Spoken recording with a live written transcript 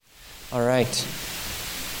All right.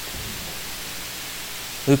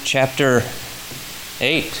 Luke chapter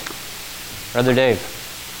 8. Brother Dave.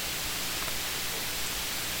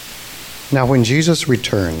 Now when Jesus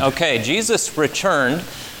returned. Okay, Jesus returned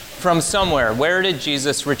from somewhere. Where did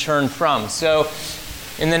Jesus return from? So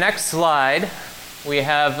in the next slide, we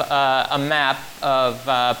have a map of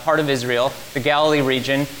part of Israel, the Galilee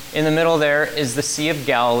region. In the middle there is the Sea of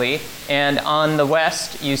Galilee. And on the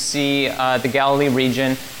west, you see the Galilee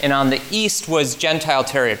region. And on the east was Gentile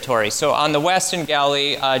territory. So on the west in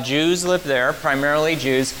Galilee, Jews lived there, primarily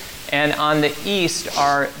Jews. And on the east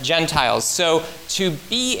are Gentiles. So to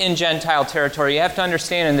be in Gentile territory, you have to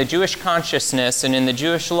understand in the Jewish consciousness and in the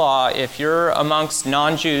Jewish law, if you're amongst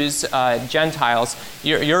non-Jews, Gentiles,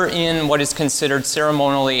 you're in what is considered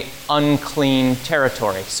ceremonially unclean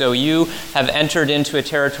territory. So you have entered into a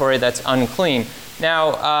territory that's unclean.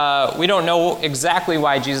 Now, we don't know exactly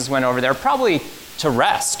why Jesus went over there. Probably to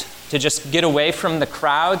rest, to just get away from the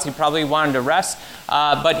crowds. He probably wanted to rest.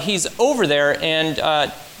 But he's over there,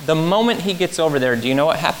 and the moment he gets over there, do you know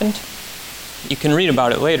what happened? You can read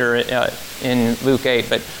about it later in Luke 8,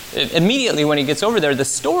 but immediately when he gets over there, the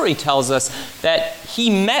story tells us that he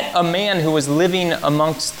met a man who was living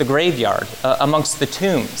amongst the graveyard, amongst the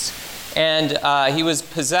tombs. And he was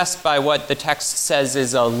possessed by what the text says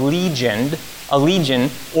is a legion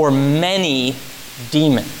or many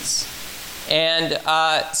demons. And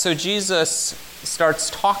so Jesus starts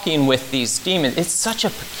talking with these demons. It's such a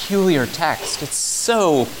peculiar text. It's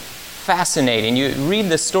so fascinating. You read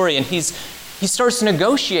the story and he starts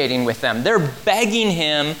negotiating with them. They're begging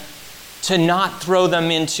him to not throw them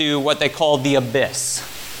into what they call the abyss.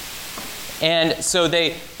 And so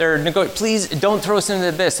they're please don't throw us into the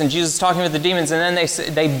abyss. And Jesus is talking with the demons, and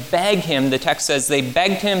then they beg him, the text says, they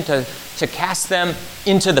begged him to cast them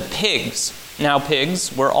into the pigs. Now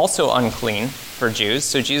pigs were also unclean for Jews,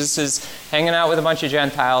 so Jesus is hanging out with a bunch of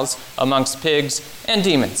Gentiles amongst pigs and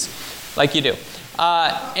demons, like you do.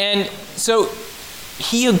 And so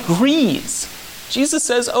he agrees. Jesus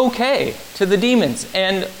says okay to the demons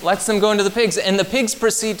and lets them go into the pigs. And the pigs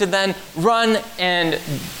proceed to then run and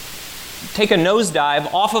take a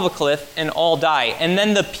nosedive off of a cliff and all die. And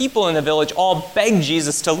then the people in the village all beg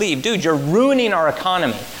Jesus to leave. Dude, you're ruining our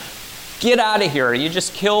economy. Get out of here. You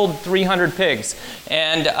just killed 300 pigs.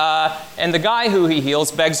 And the guy who he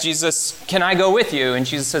heals begs Jesus, can I go with you? And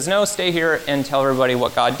Jesus says, no, stay here and tell everybody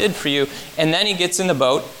what God did for you. And then he gets in the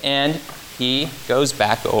boat and he goes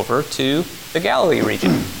back over to the Galilee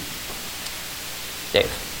region.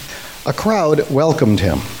 Dave. A crowd welcomed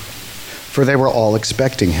him, for they were all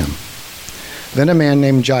expecting him. Then a man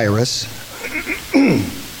named Jairus,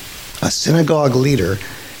 a synagogue leader,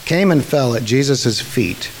 came and fell at Jesus'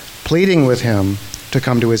 feet, pleading with him to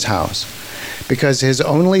come to his house, because his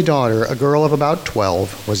only daughter, a girl of about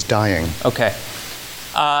 12, was dying. Okay.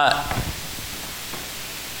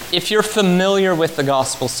 If you're familiar with the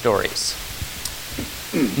gospel stories,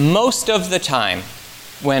 most of the time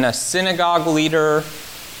when a synagogue leader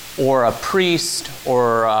or a priest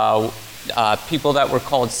or people that were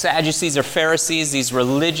called Sadducees or Pharisees, these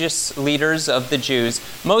religious leaders of the Jews,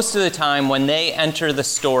 most of the time when they enter the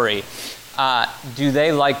story, do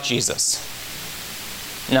they like Jesus?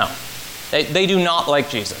 No. They do not like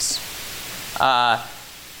Jesus.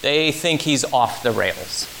 They think he's off the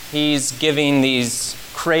rails. He's giving these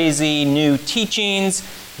crazy new teachings.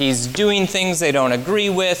 He's doing things they don't agree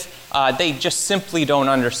with. They just simply don't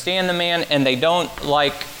understand the man, and they don't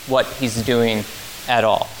like what he's doing at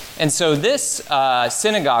all. And so this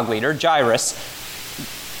synagogue leader, Jairus,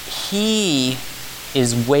 he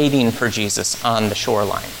is waiting for Jesus on the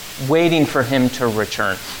shoreline, waiting for him to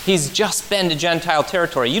return. He's just been to Gentile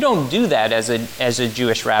territory. You don't do that as a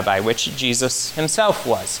Jewish rabbi, which Jesus himself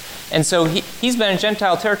was. And so he's been in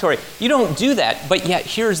Gentile territory. You don't do that, but yet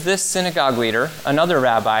here's this synagogue leader, another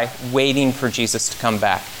rabbi, waiting for Jesus to come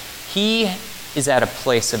back. He is at a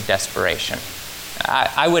place of desperation.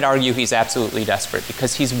 I would argue he's absolutely desperate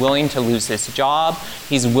because he's willing to lose his job.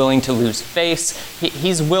 He's willing to lose face.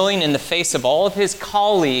 He's willing, in the face of all of his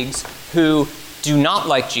colleagues who do not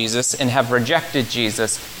like Jesus and have rejected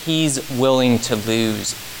Jesus, he's willing to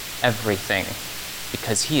lose everything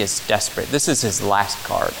because he is desperate. This is his last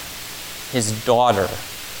card. His daughter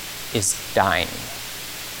is dying.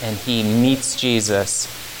 And he meets Jesus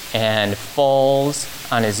and falls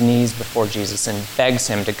on his knees before Jesus and begs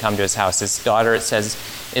him to come to his house. His daughter, it says,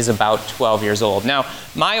 is about 12 years old. Now,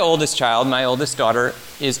 my oldest daughter,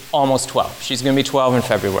 is almost 12. She's going to be 12 in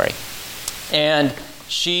February. And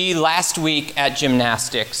she, last week at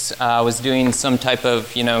gymnastics, was doing some type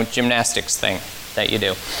of, gymnastics thing that you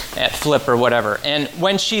do, at flip or whatever. And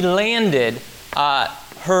when she landed,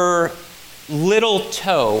 her little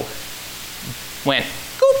toe went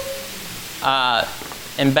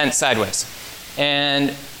and bent sideways.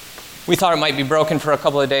 And we thought it might be broken for a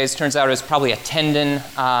couple of days. Turns out it was probably a tendon,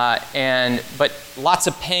 but lots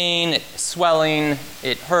of pain, swelling,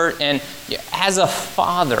 it hurt. And as a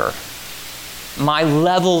father, my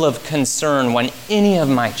level of concern when any of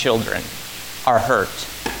my children are hurt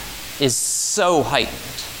is so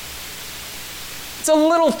heightened. It's a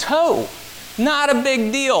little toe, not a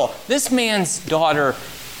big deal. This man's daughter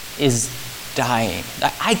is dying.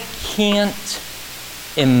 I can't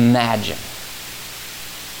imagine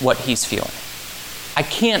what he's feeling. I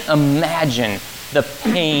can't imagine the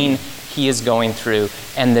pain he is going through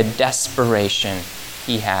and the desperation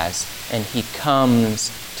he has. And he comes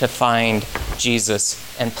to find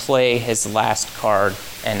Jesus and play his last card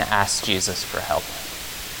and ask Jesus for help.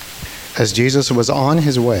 As Jesus was on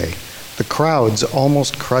his way, the crowds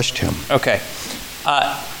almost crushed him. Okay.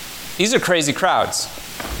 These are crazy crowds.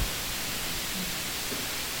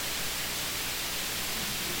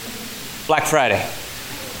 Black Friday.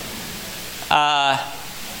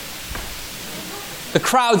 The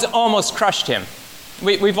crowds almost crushed him.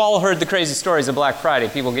 We've all heard the crazy stories of Black Friday,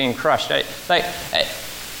 people getting crushed. I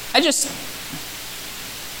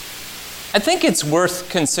think it's worth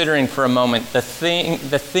considering for a moment the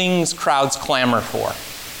things crowds clamor for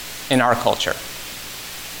in our culture.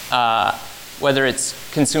 Whether it's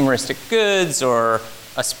consumeristic goods or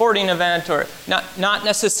a sporting event, or not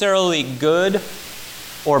necessarily good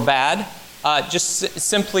or bad, just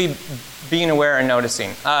simply being aware and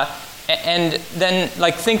noticing. And then,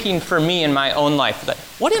 like, thinking for me in my own life, like,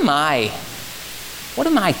 what am I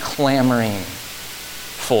clamoring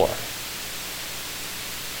for?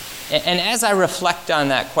 And as I reflect on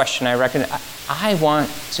that question, I reckon I want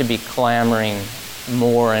to be clamoring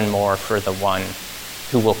more and more for the one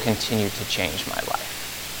who will continue to change my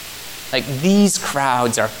life. Like, these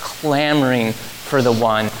crowds are clamoring for the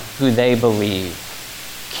one who they believe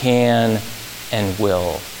can and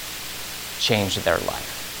will change their life.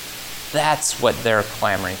 That's what they're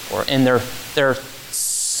clamoring for. And they're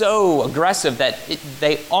so aggressive that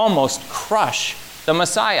they almost crush the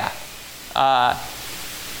Messiah. The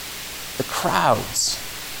crowds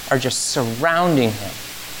are just surrounding him.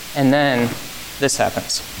 And then this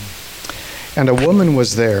happens. And a woman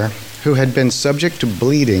was there who had been subject to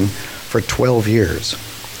bleeding for 12 years,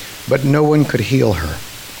 but no one could heal her.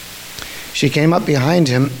 She came up behind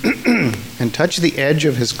him and touched the edge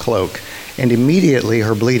of his cloak, and immediately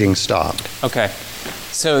her bleeding stopped. Okay,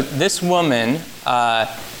 so this woman,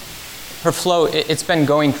 her flow, it's been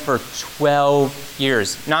going for 12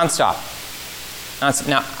 years, nonstop.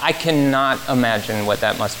 Now, I cannot imagine what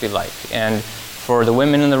that must be like. And for the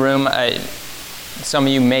women in the room, some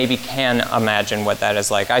of you maybe can imagine what that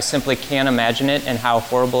is like. I simply can't imagine it and how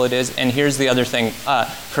horrible it is. And here's the other thing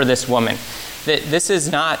for this woman. This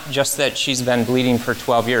is not just that she's been bleeding for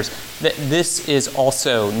 12 years. This is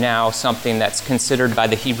also now something that's considered by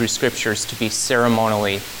the Hebrew Scriptures to be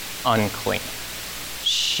ceremonially unclean.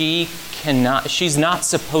 She's not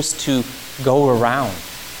supposed to go around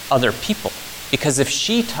other people, because if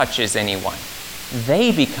she touches anyone,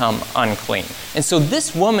 they become unclean. And so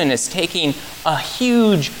this woman is taking a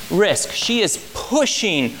huge risk. She is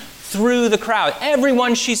pushing through the crowd.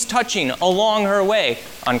 Everyone she's touching along her way,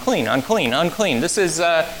 unclean, unclean, unclean. This is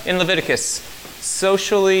in Leviticus.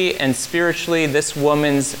 Socially and spiritually, this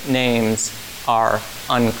woman's names are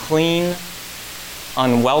unclean,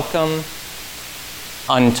 unwelcome,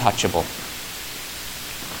 untouchable.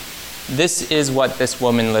 This is what this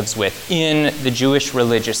woman lives with in the Jewish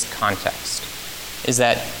religious context, is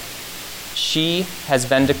that she has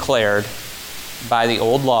been declared by the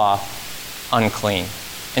old law unclean.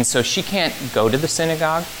 And so she can't go to the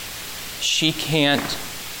synagogue. She can't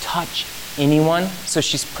touch anyone. So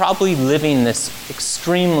she's probably living this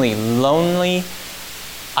extremely lonely,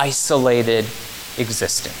 isolated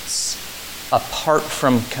existence, apart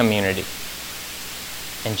from community.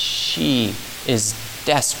 And she is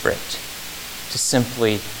desperate to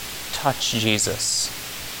simply touch Jesus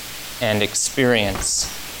and experience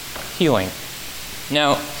healing.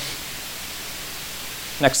 Now,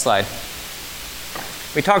 next slide.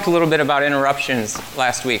 We talked a little bit about interruptions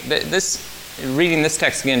last week. Reading this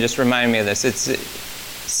text again just reminded me of this. It's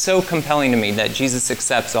so compelling to me that Jesus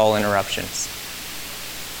accepts all interruptions.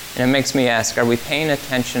 And it makes me ask, are we paying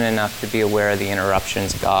attention enough to be aware of the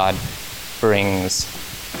interruptions God brings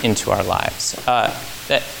into our lives?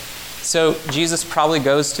 So Jesus probably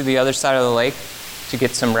goes to the other side of the lake to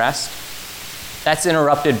get some rest. That's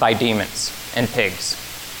interrupted by demons and pigs.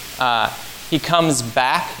 He comes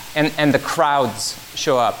back, and the crowds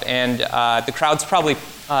show up. And the crowds probably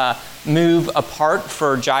move apart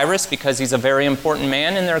for Jairus because he's a very important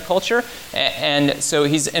man in their culture. And so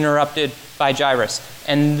he's interrupted by Jairus.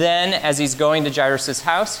 And then as he's going to Jairus'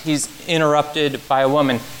 house, he's interrupted by a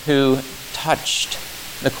woman who touched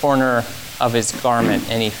the corner of his garment,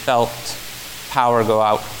 and he felt power go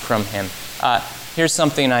out from him. Here's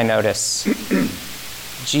something I notice.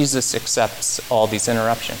 Jesus accepts all these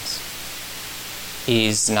interruptions.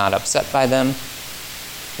 He's not upset by them.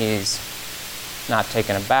 He's not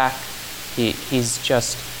taken aback. He's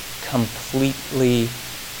just completely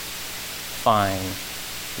fine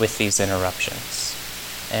with these interruptions.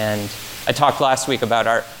 And I talked last week about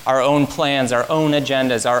our own plans, our own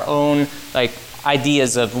agendas, our own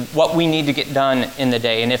ideas of what we need to get done in the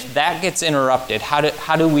day. And if that gets interrupted,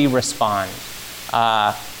 how do we respond?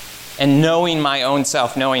 And knowing my own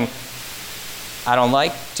self, knowing I don't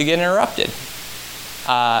like to get interrupted.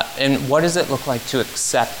 And what does it look like to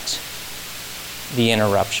accept the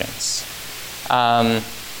interruptions?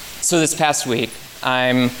 So this past week,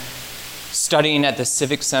 I'm studying at the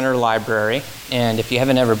Civic Center Library, and if you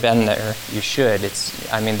haven't ever been there, you should.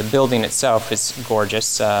 The building itself is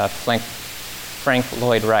gorgeous. Frank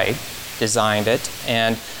Lloyd Wright designed it,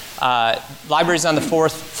 and library's on the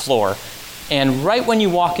 4th floor. And right when you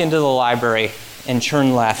walk into the library and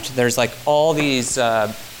turn left, there's all these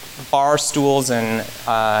bar stools and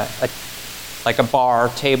a bar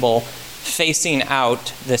table facing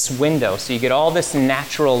out this window. So you get all this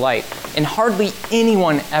natural light. And hardly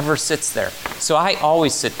anyone ever sits there. So I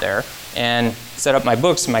always sit there and set up my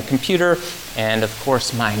books, my computer, and of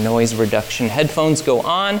course my noise reduction headphones go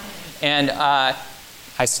on. And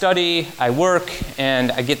I study, I work,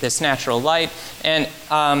 and I get this natural light. And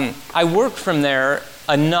I work from there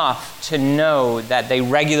enough to know that they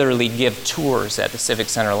regularly give tours at the Civic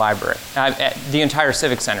Center Library, at the entire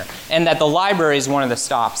Civic Center, and that the library is one of the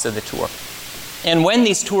stops of the tour. And when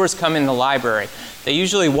these tours come in the library, they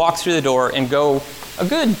usually walk through the door and go a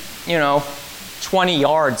good, 20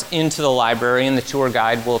 yards into the library, and the tour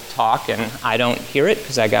guide will talk, and I don't hear it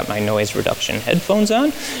because I got my noise reduction headphones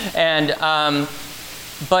on. And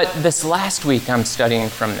but this last week I'm studying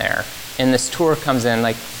from there, and this tour comes in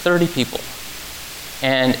 30 people.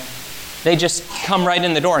 And they just come right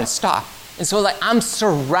in the door and stop. And so I'm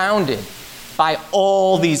surrounded by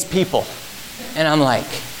all these people. And I'm like,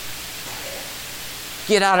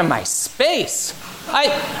 get out of my space.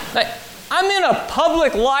 I'm in a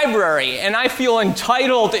public library, and I feel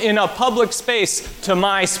entitled in a public space to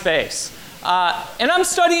my space. And I'm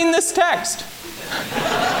studying this text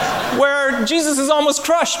where Jesus is almost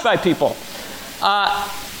crushed by people.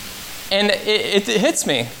 And it hits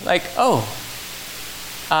me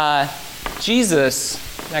Jesus,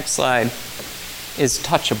 next slide, is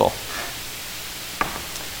touchable.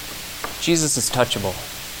 Jesus is touchable.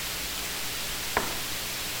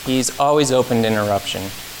 He's always open to interruption.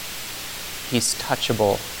 He's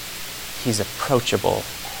touchable. He's approachable.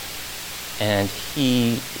 And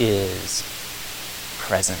he is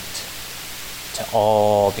present to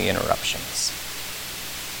all the interruptions.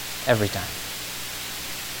 Every time.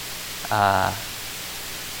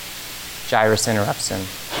 Jairus interrupts him.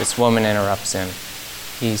 This woman interrupts him.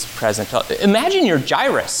 He's present. Imagine you're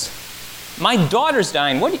Jairus. My daughter's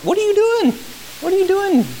dying. What are you doing? What are you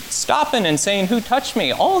doing? Stopping and saying, "Who touched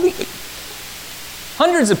me?"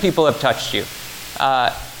 Hundreds of people have touched you.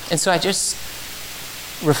 And so I just,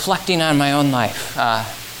 reflecting on my own life,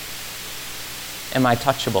 am I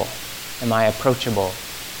touchable? Am I approachable?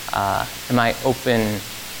 Am I open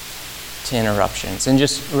to interruptions? And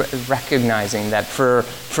just recognizing that for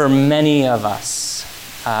many of us,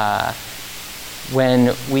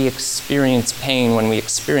 when we experience pain, when we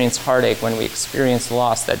experience heartache, when we experience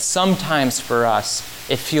loss, that sometimes for us,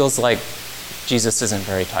 it feels like Jesus isn't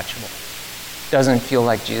very touchable. Doesn't feel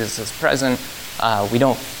like Jesus is present. We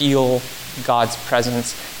don't feel God's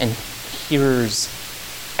presence. And here's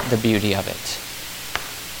the beauty of it,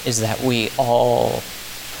 is that we all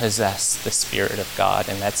possess the Spirit of God,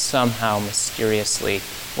 and that somehow mysteriously,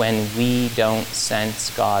 when we don't sense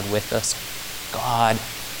God with us, God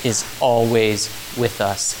is always with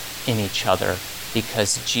us in each other,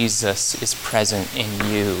 because Jesus is present in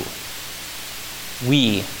you.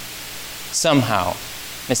 We somehow,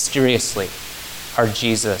 mysteriously, are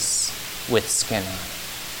Jesus with skin on.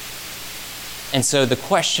 And so the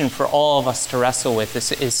question for all of us to wrestle with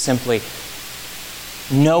is simply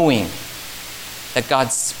knowing that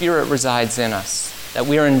God's Spirit resides in us, that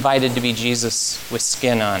we are invited to be Jesus with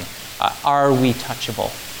skin on. Are we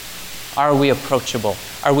touchable? Are we approachable?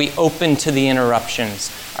 Are we open to the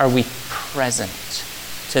interruptions? Are we present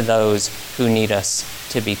to those who need us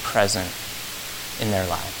to be present in their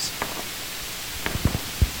lives?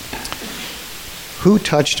 "Who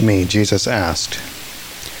touched me?" Jesus asked.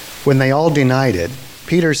 When they all denied it,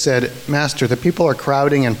 Peter said, "Master, the people are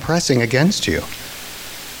crowding and pressing against you."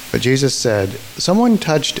 But Jesus said, "Someone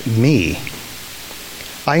touched me.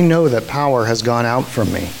 I know that power has gone out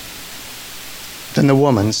from me." Then the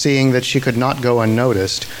woman, seeing that she could not go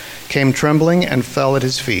unnoticed, came trembling and fell at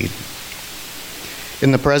his feet.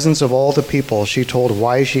 In the presence of all the people, she told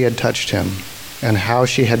why she had touched him and how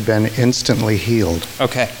she had been instantly healed.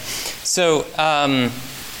 Okay, so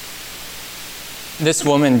this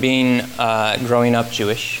woman being growing up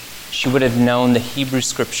Jewish, she would have known the Hebrew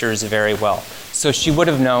scriptures very well. So she would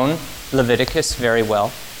have known Leviticus very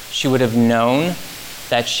well. She would have known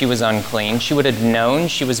that she was unclean. She would have known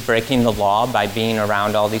she was breaking the law by being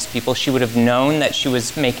around all these people. She would have known that she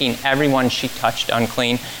was making everyone she touched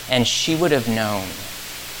unclean. And she would have known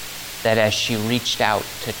that as she reached out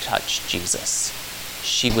to touch Jesus,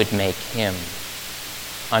 she would make him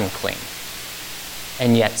unclean.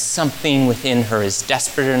 And yet something within her is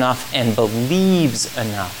desperate enough and believes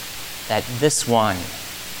enough that this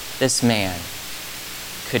man,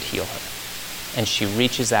 could heal her. And she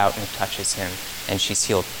reaches out and touches him, and she's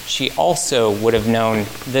healed. She also would have known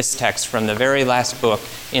this text from the very last book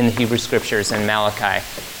in the Hebrew Scriptures in Malachi.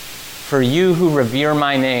 "For you who revere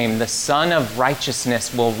my name, the Son of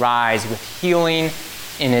Righteousness will rise with healing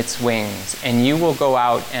in its wings, and you will go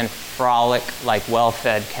out and frolic like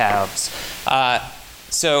well-fed calves."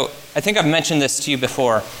 So I think I've mentioned this to you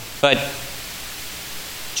before, but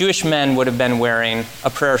Jewish men would have been wearing a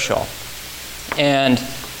prayer shawl. And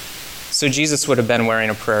so Jesus would have been wearing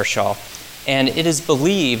a prayer shawl. And it is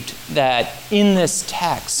believed that in this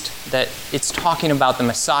text that it's talking about the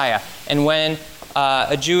Messiah. And when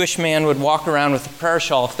a Jewish man would walk around with a prayer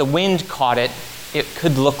shawl, if the wind caught it, it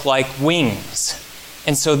could look like wings.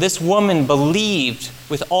 And so this woman believed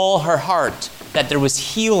with all her heart that there was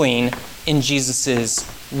healing in Jesus'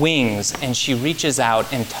 wings, and she reaches out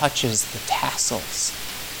and touches the tassels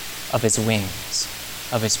of his wings,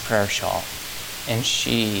 of his prayer shawl, and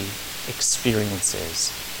she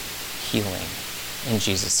experiences healing in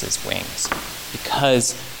Jesus' wings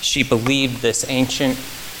because she believed this ancient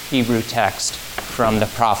Hebrew text from the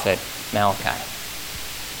prophet Malachi.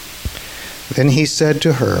 Then he said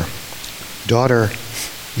to her, "Daughter,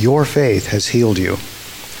 your faith has healed you.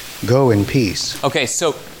 Go in peace." Okay,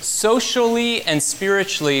 so socially and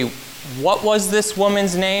spiritually, what was this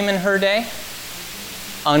woman's name in her day?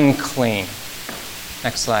 Unclean.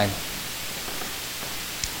 Next slide.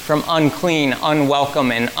 From unclean,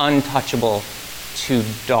 unwelcome, and untouchable to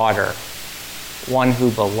daughter. One who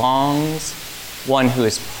belongs, one who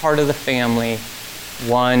is part of the family,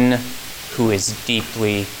 one who is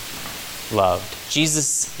deeply loved.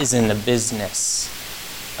 Jesus is in the business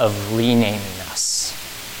of renaming us.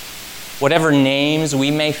 Whatever names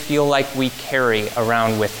we may feel like we carry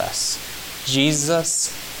around with us,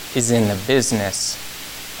 Jesus is in the business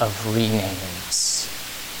of renaming us.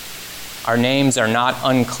 Our names are not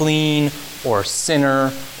unclean or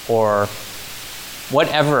sinner or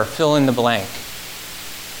whatever, fill in the blank,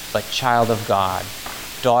 but child of God,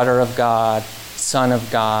 daughter of God, son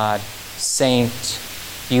of God, saint,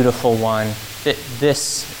 beautiful one.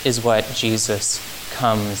 This is what Jesus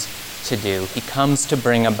comes to do. He comes to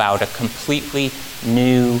bring about a completely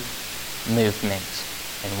new movement.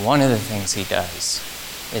 And one of the things he does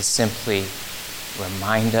is simply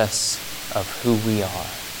remind us of who we are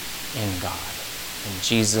in God. And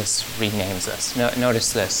Jesus renames us.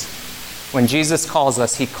 Notice this. When Jesus calls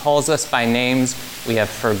us, he calls us by names we have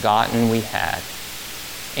forgotten we had.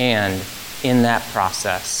 And in that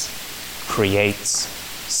process, creates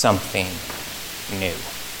something new.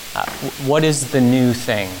 What is the new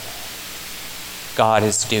thing God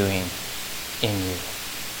is doing in you?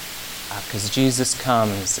 Because Jesus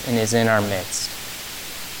comes and is in our midst,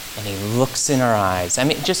 and he looks in our eyes. I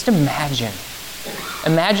mean, just imagine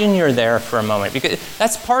you're there for a moment, because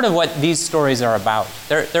that's part of what these stories are about.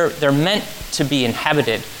 They're meant to be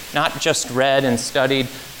inhabited, not just read and studied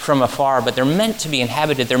from afar, but they're meant to be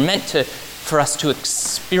inhabited. They're meant for us to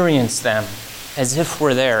experience them as if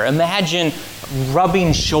we're there. Imagine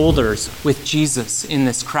rubbing shoulders with Jesus in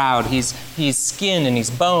this crowd. He's skin and he's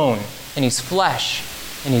bone and he's flesh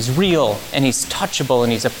and he's real and he's touchable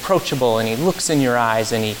and he's approachable and he looks in your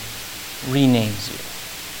eyes and he renames you.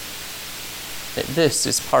 That this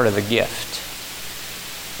is part of the gift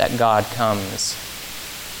that God comes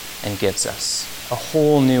and gives us. A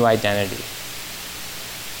whole new identity,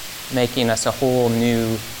 making us a whole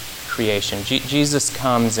new creation. Jesus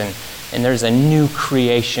comes and there's a new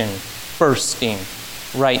creation bursting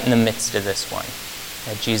right in the midst of this one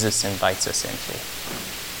that Jesus invites us into.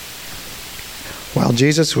 While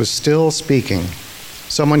Jesus was still speaking,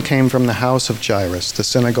 someone came from the house of Jairus, the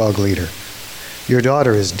synagogue leader. "Your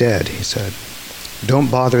daughter is dead," he said.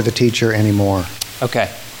 "Don't bother the teacher anymore." Okay.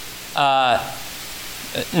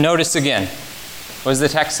 Notice again. What does the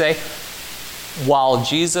text say? While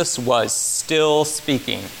Jesus was still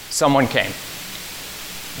speaking, someone came.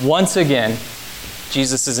 Once again,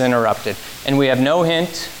 Jesus is interrupted. And we have no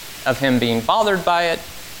hint of him being bothered by it.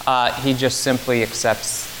 He just simply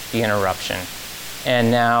accepts the interruption.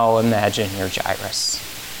 And now imagine you're Jairus.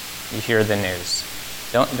 You hear the news.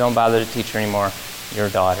 Don't bother the teacher anymore. Your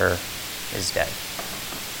daughter is dead.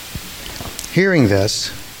 Hearing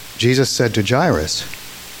this, Jesus said to Jairus,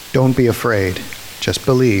 "Don't be afraid, just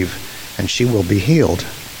believe, and she will be healed."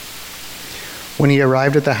 When he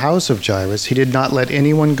arrived at the house of Jairus, he did not let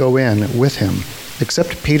anyone go in with him,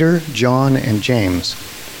 except Peter, John, and James,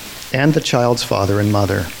 and the child's father and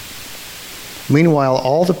mother. Meanwhile,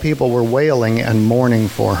 all the people were wailing and mourning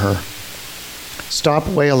for her. "Stop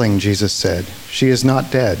wailing," Jesus said. "She is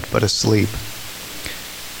not dead, but asleep."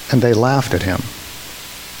 And they laughed at him,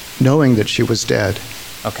 knowing that she was dead.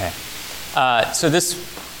 Okay. So this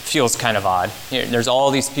feels kind of odd. There's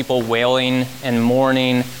all these people wailing and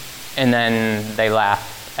mourning, and then they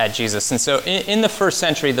laugh at Jesus. And so in the first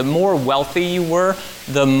century, the more wealthy you were,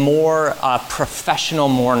 the more professional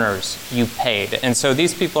mourners you paid. And so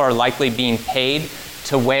these people are likely being paid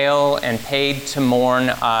to wail and paid to mourn.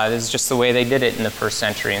 This is just the way they did it in the first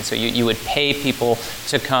century. And so you would pay people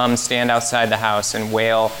to come stand outside the house and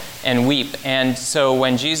wail and weep. And so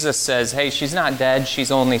when Jesus says, "Hey, she's not dead,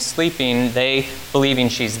 she's only sleeping," they, believing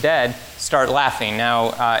she's dead, start laughing.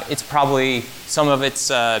 Now, some of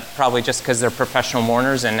it's probably just because they're professional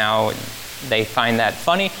mourners and now they find that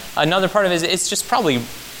funny. Another part of it is it's just probably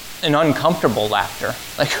an uncomfortable laughter.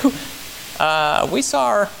 Like, we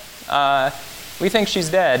saw her, we think she's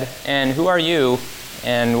dead, and who are you,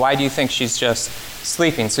 and why do you think she's just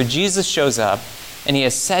sleeping? So Jesus shows up, and he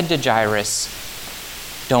has said to Jairus,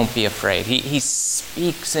 "Don't be afraid." He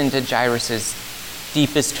speaks into Jairus'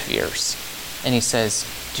 deepest fears, and he says,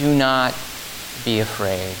 "Do not be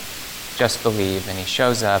afraid, just believe." And he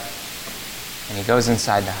shows up, and he goes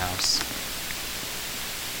inside the house.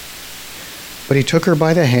 But he took her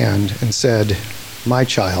by the hand and said, "My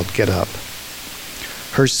child, get up."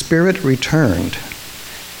 Her spirit returned,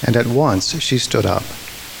 and at once she stood up.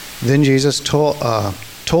 Then Jesus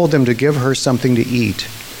told them to give her something to eat.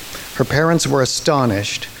 Her parents were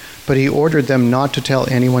astonished, but he ordered them not to tell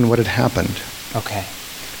anyone what had happened. Okay,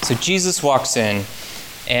 so Jesus walks in,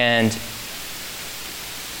 and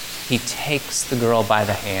he takes the girl by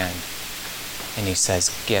the hand, and he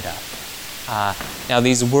says, "Get up." Now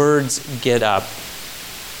these words, "get up,"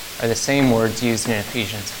 are the same words used in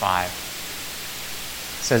Ephesians 5.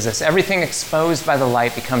 It says this: "Everything exposed by the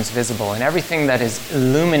light becomes visible, and everything that is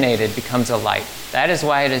illuminated becomes a light. That is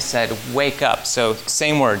why it is said, 'Wake up.'" So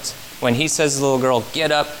same words. When he says to the little girl,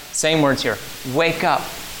 "Get up," same words here. "Wake up,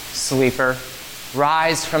 sleeper.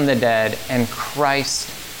 Rise from the dead, and Christ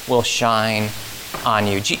will shine on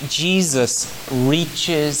you." Jesus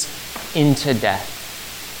reaches into death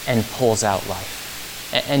and pulls out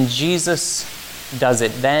life. And Jesus does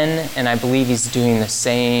it then, and I believe he's doing the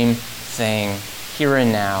same thing here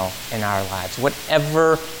and now in our lives.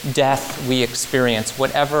 Whatever death we experience,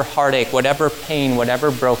 whatever heartache, whatever pain,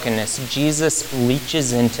 whatever brokenness, Jesus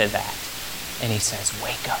reaches into that and he says,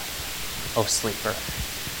 "Wake up, O sleeper.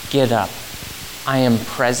 Get up. I am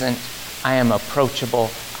present. I am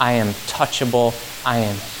approachable. I am touchable. I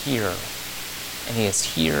am here." And he is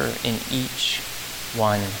here in each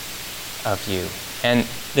one of you. And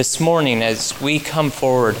this morning, as we come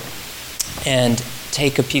forward and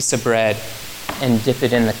take a piece of bread and dip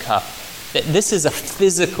it in the cup, this is a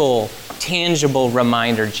physical, tangible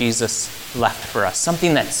reminder Jesus left for us,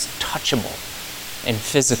 something that's touchable and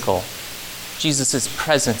physical. Jesus'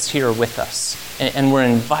 presence here with us. And we're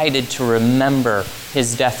invited to remember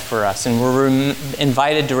his death for us. And we're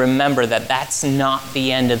invited to remember that that's not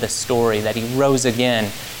the end of the story, that he rose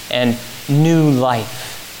again and new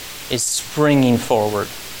life is springing forward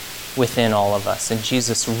within all of us. And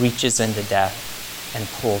Jesus reaches into death and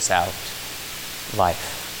pulls out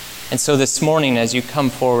life. And so this morning, as you come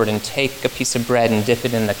forward and take a piece of bread and dip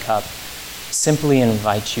it in the cup, simply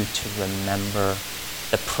invite you to remember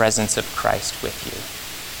the presence of Christ with you.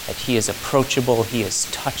 That he is approachable, he is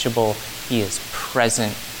touchable, he is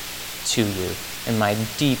present to you. And my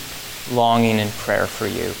deep longing and prayer for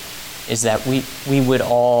you is that we would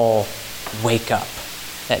all wake up,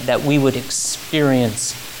 that we would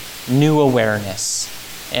experience new awareness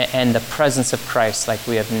and the presence of Christ like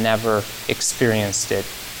we have never experienced it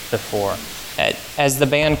before. As the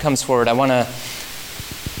band comes forward, I want to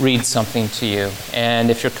read something to you. And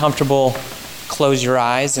if you're comfortable, close your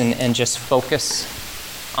eyes and just focus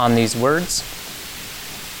on these words.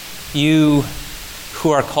 You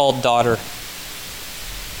who are called daughter,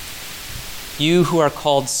 you who are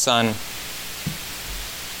called son,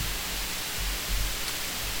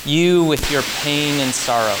 you with your pain and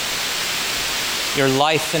sorrow, your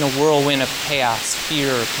life in a whirlwind of chaos,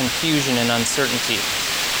 fear, confusion, and uncertainty,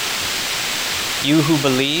 you who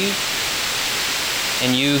believe,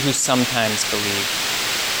 and you who sometimes believe,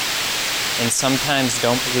 and sometimes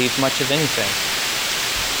don't believe much of anything,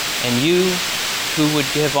 and you who would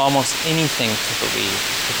give almost anything to believe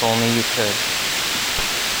if only you could.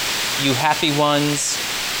 You happy ones,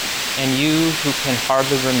 and you who can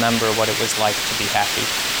hardly remember what it was like to be happy.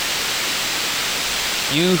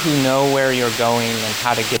 You who know where you're going and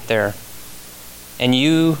how to get there, and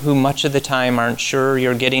you who much of the time aren't sure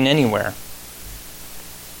you're getting anywhere.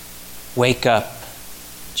 Wake up,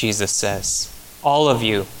 Jesus says. All of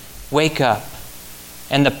you, wake up.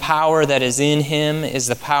 And the power that is in him is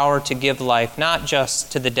the power to give life, not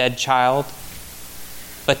just to the dead child,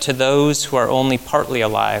 but to those who are only partly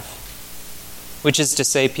alive, which is to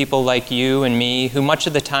say people like you and me, who much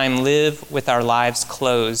of the time live with our lives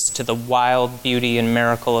closed to the wild beauty and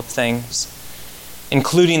miracle of things,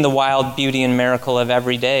 including the wild beauty and miracle of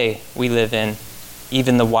every day we live in,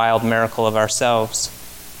 even the wild miracle of ourselves.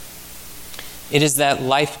 It is that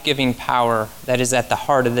life-giving power that is at the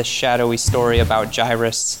heart of this shadowy story about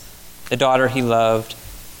Jairus, the daughter he loved,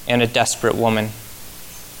 and a desperate woman,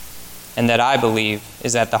 and that I believe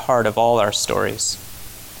is at the heart of all our stories.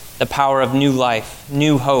 The power of new life,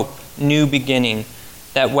 new hope, new beginning,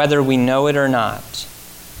 that whether we know it or not,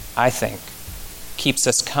 I think, keeps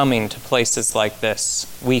us coming to places like this,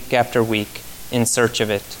 week after week, in search of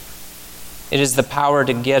it. It is the power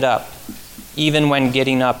to get up, even when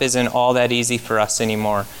getting up isn't all that easy for us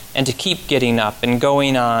anymore, and to keep getting up and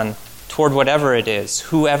going on toward whatever it is,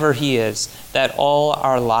 whoever he is, that all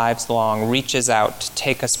our lives long reaches out to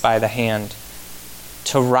take us by the hand,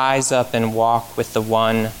 to rise up and walk with the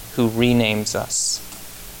one who renames us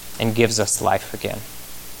and gives us life again.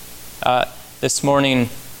 This morning,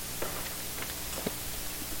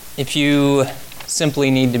 if you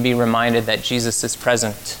simply need to be reminded that Jesus is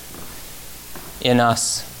present in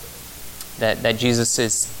us, that Jesus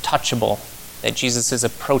is touchable, that Jesus is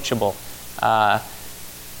approachable.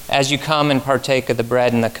 As you come and partake of the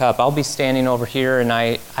bread and the cup, I'll be standing over here and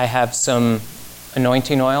I have some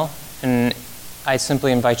anointing oil, and I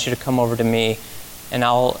simply invite you to come over to me and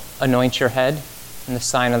I'll anoint your head in the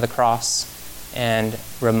sign of the cross and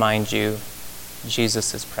remind you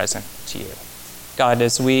Jesus is present to you. God,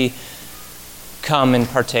 as we come and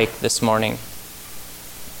partake this morning,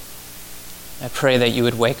 I pray that you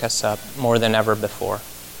would wake us up more than ever before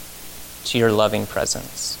to your loving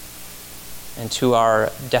presence and to our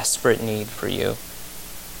desperate need for you.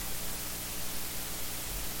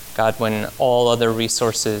 God, when all other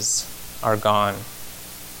resources are gone,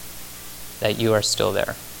 that you are still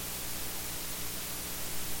there.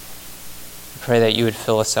 I pray that you would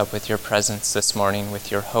fill us up with your presence this morning, with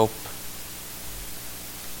your hope,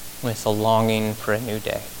 with a longing for a new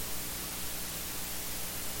day.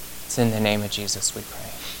 It's in the name of Jesus we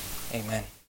pray. Amen.